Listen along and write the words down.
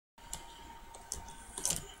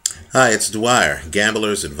Hi, it's Dwyer,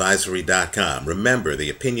 gamblersadvisory.com. Remember, the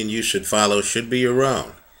opinion you should follow should be your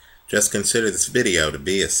own. Just consider this video to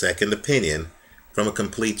be a second opinion from a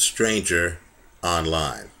complete stranger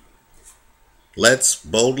online. Let's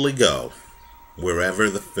boldly go wherever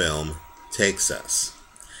the film takes us.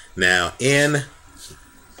 Now, in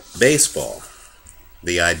baseball,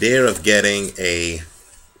 the idea of getting a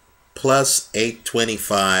plus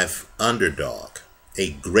 825 underdog,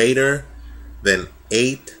 a greater than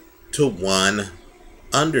 8-to-1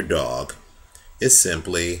 underdog, is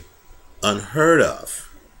simply unheard of,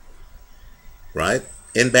 right?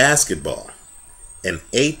 In basketball, an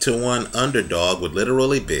 8-to-1 underdog would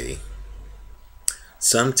literally be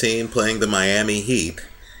some team playing the Miami Heat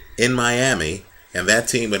in Miami, and that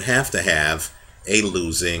team would have to have a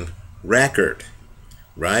losing record,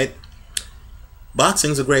 right?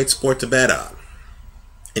 Boxing's a great sport to bet on.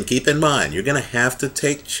 And keep in mind, you're going to have to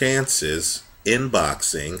take chances in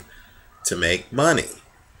boxing to make money.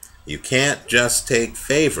 You can't just take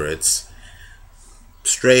favorites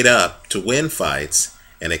straight up to win fights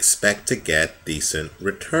and expect to get decent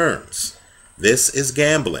returns. This is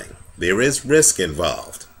gambling. There is risk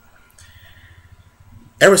involved.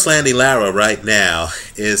 Erislandy Lara right now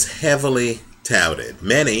is heavily touted.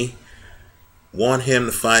 Many want him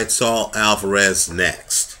to fight Saul Alvarez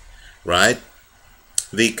next, right?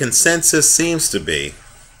 The consensus seems to be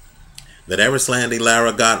that Erislandy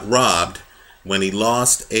Lara got robbed when he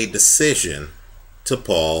lost a decision to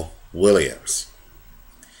Paul Williams.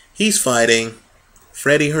 He's fighting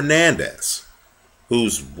Freddy Hernandez,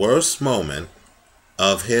 whose worst moment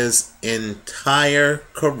of his entire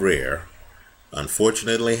career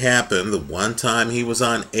unfortunately happened the one time he was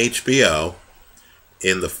on HBO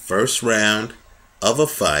in the first round of a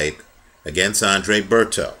fight against Andre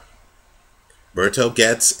Berto. Berto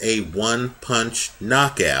gets a one-punch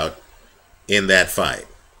knockout in that fight.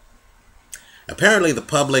 Apparently, the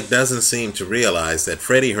public doesn't seem to realize that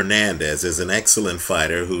Freddy Hernandez is an excellent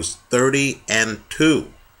fighter who's 30-2.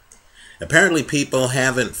 Apparently, people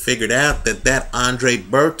haven't figured out that that Andre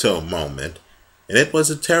Berto moment, and it was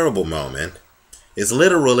a terrible moment, is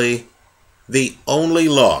literally the only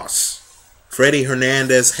loss Freddy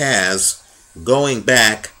Hernandez has going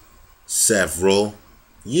back several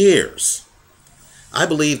years. I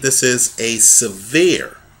believe this is a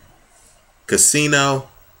severe casino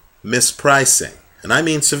mispricing, and I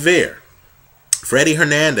mean severe. Freddy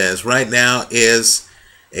Hernandez right now is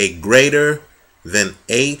a greater than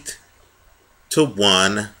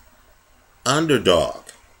 8-to-1 underdog,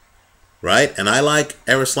 right? And I like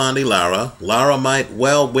Erislandy Lara. Lara might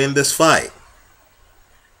well win this fight,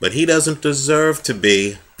 but he doesn't deserve to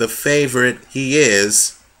be the favorite he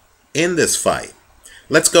is in this fight.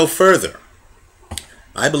 Let's go further.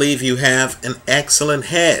 I believe you have an excellent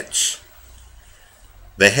hedge.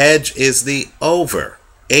 The hedge is the over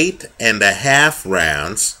 8.5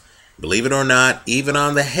 rounds. Believe it or not, even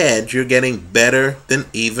on the hedge, you're getting better than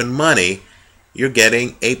even money. You're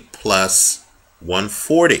getting a plus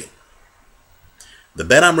 140. The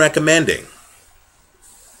bet I'm recommending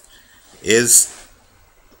is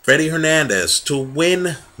Freddy Hernandez to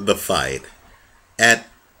win the fight at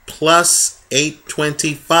plus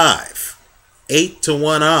 825.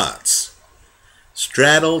 8-to-1 odds,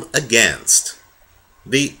 straddled against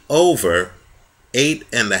the over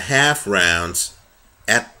 8.5 rounds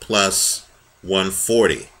at plus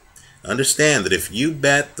 140. Understand that if you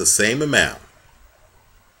bet the same amount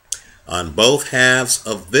on both halves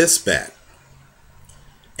of this bet,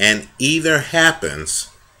 and either happens,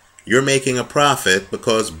 you're making a profit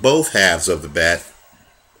because both halves of the bet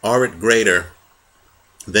are at greater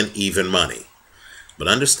than even money. But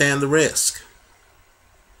understand the risk.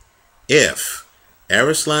 If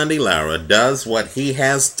Erislandy Lara does what he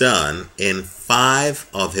has done in 5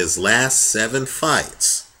 of his last 7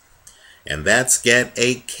 fights, and that's get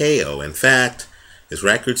a KO. In fact, his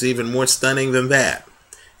record's even more stunning than that.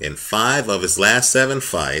 In 5 of his last 7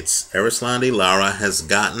 fights, Erislandy Lara has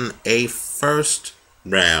gotten a first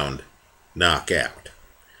round knockout.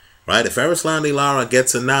 Right? If Erislandy Lara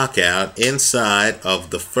gets a knockout inside of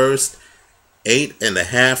the first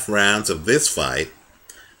 8.5 rounds of this fight,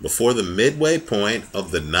 before the midway point of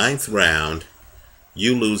the 9th round,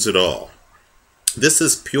 you lose it all. This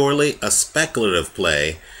is purely a speculative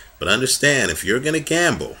play, but understand, if you're going to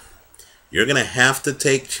gamble, you're going to have to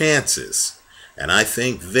take chances. And I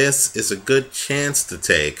think this is a good chance to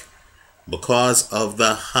take because of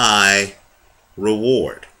the high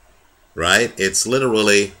reward, right? It's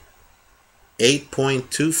literally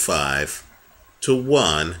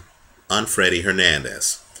 8.25-to-1 on Freddy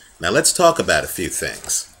Hernandez. Now let's talk about a few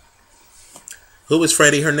things. Who is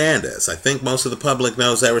Freddy Hernandez? I think most of the public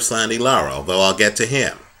knows Erislandy Lara, although I'll get to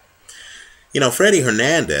him. You know, Freddy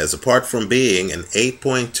Hernandez, apart from being an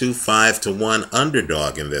 8.25 to 1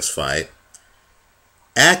 underdog in this fight,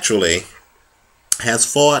 actually has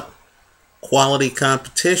fought quality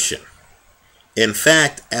competition. In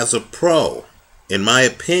fact, as a pro, in my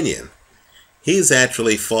opinion, he's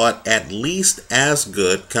actually fought at least as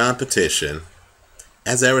good competition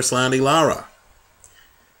as Erislandy Lara.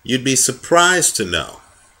 You'd be surprised to know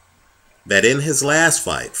that in his last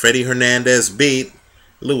fight, Freddy Hernandez beat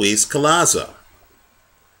Luis Collazo.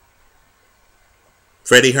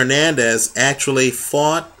 Freddy Hernandez actually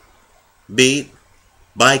fought, beat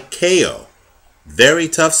by KO. Very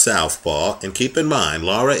tough southpaw, and keep in mind,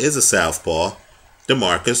 Lara is a southpaw,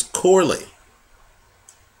 DeMarcus Corley.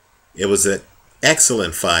 It was an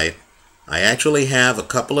excellent fight. I actually have a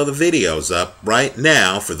couple of the videos up right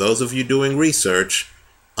now for those of you doing research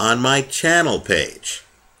on my channel page.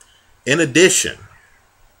 In addition,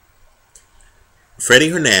 Freddy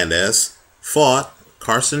Hernandez fought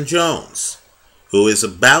Carson Jones, who is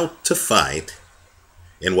about to fight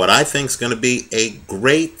in what I think is going to be a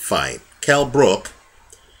great fight. Kell Brook,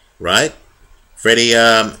 right? Freddy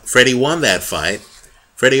won that fight.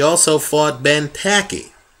 Freddy also fought Ben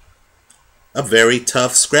Tacky, a very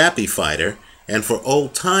tough, scrappy fighter. And for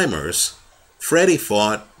old-timers, Freddy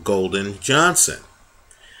fought Golden Johnson.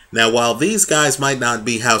 Now, while these guys might not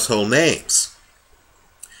be household names,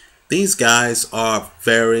 these guys are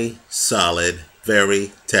very solid,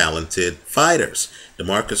 very talented fighters.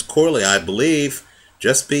 DeMarcus Corley, I believe,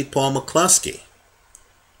 just beat Paul McCluskey,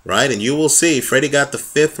 right? And you will see Freddy got the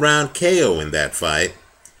 5th round KO in that fight.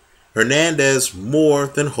 Hernandez more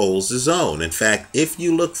than holds his own. In fact, if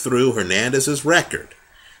you look through Hernandez's record,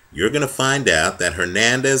 you're going to find out that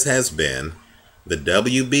Hernandez has been the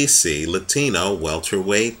WBC Latino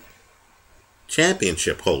welterweight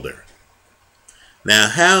championship holder. Now,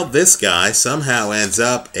 how this guy somehow ends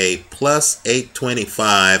up a plus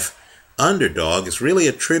 825 underdog is really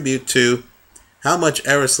a tribute to how much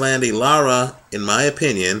Erislandy Lara, in my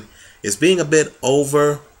opinion, is being a bit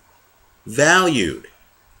overvalued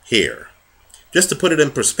here. Just to put it in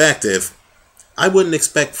perspective, I wouldn't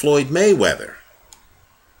expect Floyd Mayweather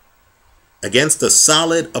against a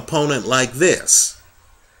solid opponent like this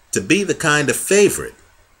to be the kind of favorite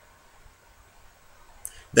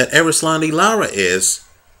that Erislandy Lara is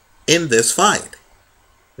in this fight,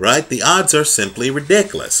 right? The odds are simply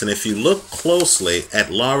ridiculous. And if you look closely at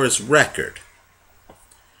Lara's record,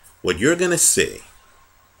 what you're going to see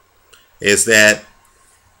is that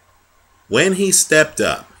when he stepped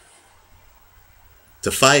up to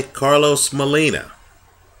fight Carlos Molina,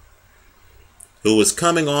 who was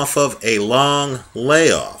coming off of a long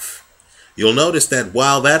layoff, you'll notice that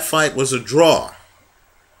while that fight was a draw,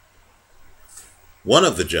 one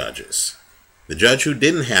of the judges, the judge who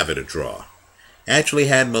didn't have it a draw, actually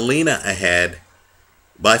had Molina ahead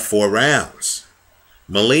by 4 rounds.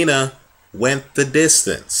 Molina went the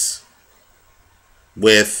distance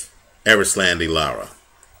with Erislandy Lara.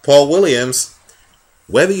 Paul Williams,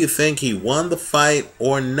 whether you think he won the fight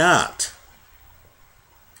or not,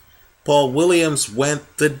 Paul Williams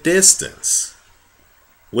went the distance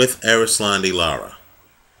with Erislandy Lara,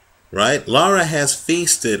 right? Lara has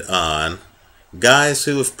feasted on guys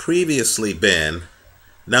who have previously been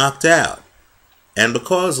knocked out. And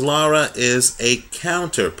because Lara is a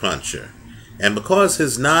counter puncher, and because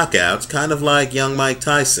his knockouts, kind of like young Mike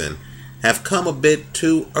Tyson, have come a bit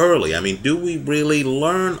too early. I mean, do we really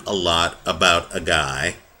learn a lot about a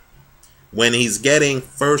guy when he's getting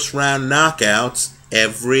first-round knockouts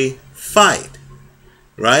every fight,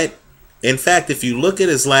 right? In fact, if you look at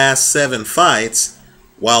his last 7 fights,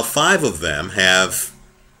 while 5 of them have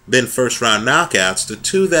been first-round knockouts, the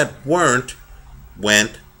 2 that weren't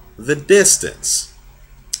went the distance.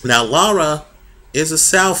 Now, Lara is a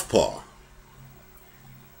southpaw.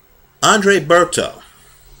 Andre Berto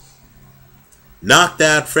knocked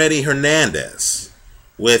out Freddy Hernandez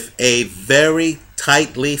with a very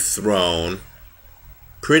tightly thrown,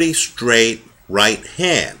 pretty straight right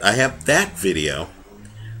hand. I have that video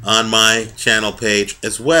on my channel page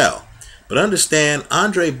as well. But understand,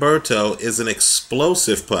 Andre Berto is an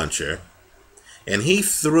explosive puncher, and he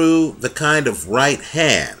threw the kind of right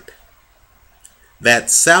hand that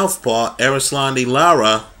southpaw Erislandy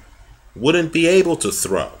Lara wouldn't be able to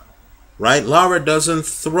throw, right? Lara doesn't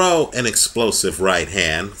throw an explosive right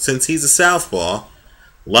hand since he's a southpaw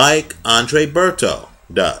like Andre Berto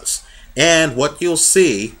does. And what you'll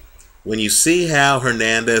see when you see how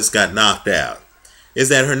Hernandez got knocked out is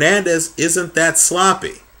that Hernandez isn't that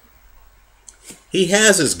sloppy. He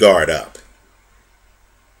has his guard up.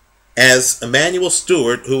 As Emmanuel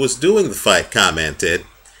Stewart, who was doing the fight, commented,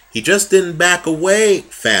 he just didn't back away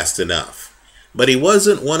fast enough. But he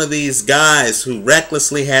wasn't one of these guys who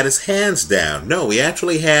recklessly had his hands down. No, he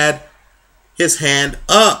actually had his hand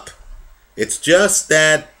up. It's just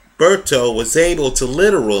that Berto was able to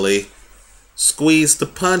literally squeeze the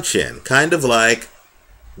punch in, kind of like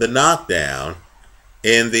the knockdown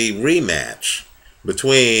in the rematch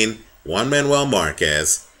between Juan Manuel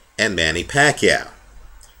Marquez and Manny Pacquiao,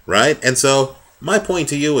 right? And so my point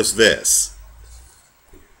to you is this.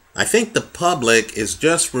 I think the public is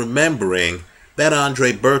just remembering that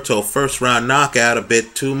Andre Berto first round knockout a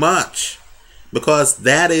bit too much, because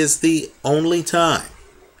that is the only time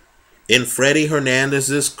in Freddy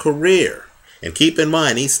Hernandez's career, and keep in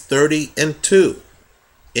mind he's 30-2,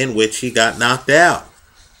 in which he got knocked out.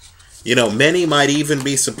 You know, many might even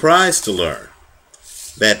be surprised to learn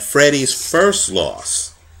that Freddy's first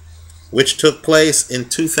loss, which took place in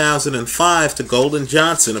 2005 to Golden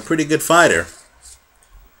Johnson, a pretty good fighter,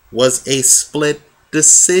 was a split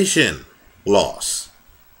decision loss,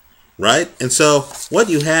 right? And so what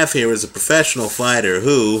you have here is a professional fighter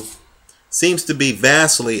who seems to be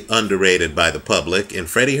vastly underrated by the public in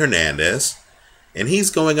Freddy Hernandez, and he's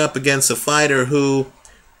going up against a fighter who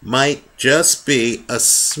might just be a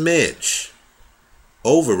smidge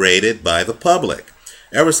overrated by the public.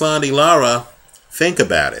 Erislandy Lara, think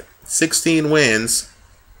about it. 16 wins,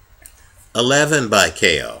 11 by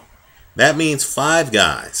KO. That means 5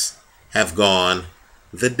 guys have gone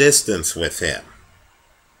the distance with him.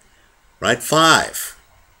 Right? 5.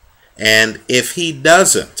 And if he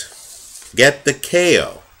doesn't get the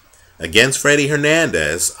KO against Freddy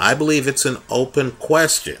Hernandez, I believe it's an open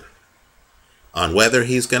question on whether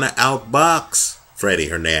he's going to outbox Freddy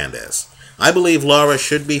Hernandez. I believe Lara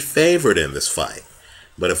should be favored in this fight.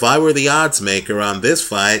 But if I were the odds maker on this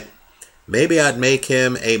fight, maybe I'd make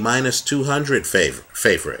him a -200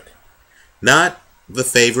 favorite. Not the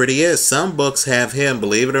favorite he is. Some books have him,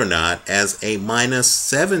 believe it or not, as a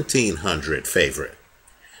 -1700 favorite.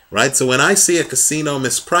 Right? So when I see a casino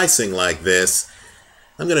mispricing like this,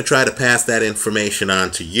 I'm going to try to pass that information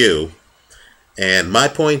on to you. And my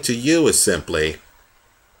point to you is simply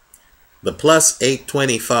the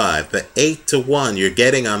 +825, the 8-1 you're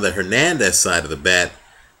getting on the Hernandez side of the bet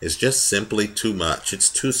is just simply too much. It's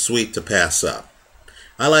too sweet to pass up.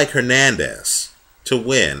 I like Hernandez to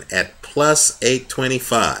win at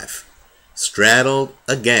 +825, straddled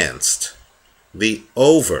against the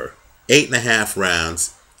over 8.5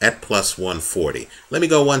 rounds at +140. Let me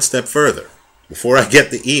go one step further before I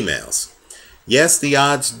get the emails. Yes, the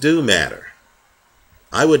odds do matter.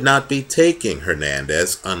 I would not be taking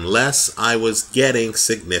Hernandez unless I was getting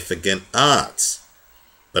significant odds.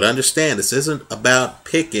 But understand, this isn't about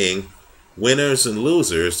picking winners and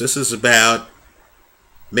losers. This is about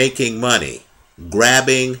making money,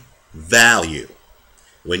 grabbing value.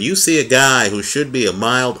 When you see a guy who should be a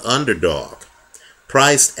mild underdog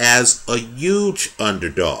priced as a huge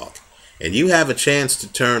underdog, and you have a chance to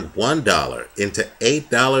turn $1 into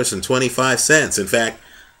 $8.25. In fact,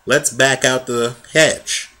 let's back out the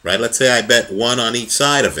hedge, right? Let's say I bet 1 on each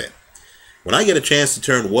side of it. When I get a chance to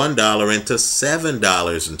turn $1 into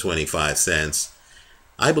 $7.25,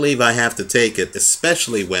 I believe I have to take it,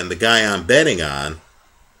 especially when the guy I'm betting on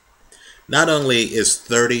not only is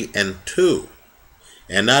 30-2,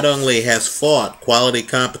 and not only has fought quality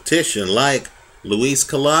competition like Luis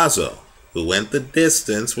Collazo, who went the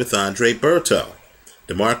distance with Andre Berto,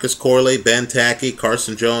 DeMarcus Corley, Ben Tackey,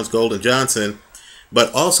 Carson Jones, Golden Johnson,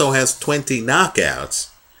 but also has 20 knockouts,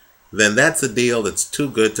 then that's a deal that's too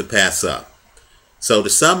good to pass up. So to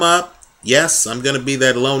sum up, yes, I'm going to be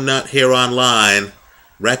that lone nut here online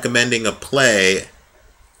recommending a play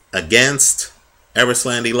against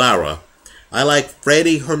Erislandy Lara. I like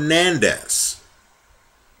Freddy Hernandez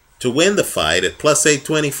to win the fight at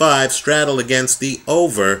 +825, straddle against the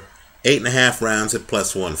over 8.5 rounds at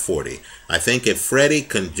 +140. I think if Freddy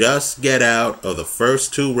can just get out of the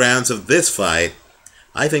first 2 rounds of this fight,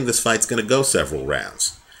 I think this fight's going to go several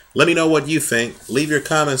rounds. Let me know what you think. Leave your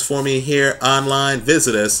comments for me here online.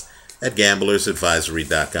 Visit us at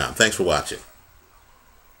gamblersadvisory.com. Thanks for watching.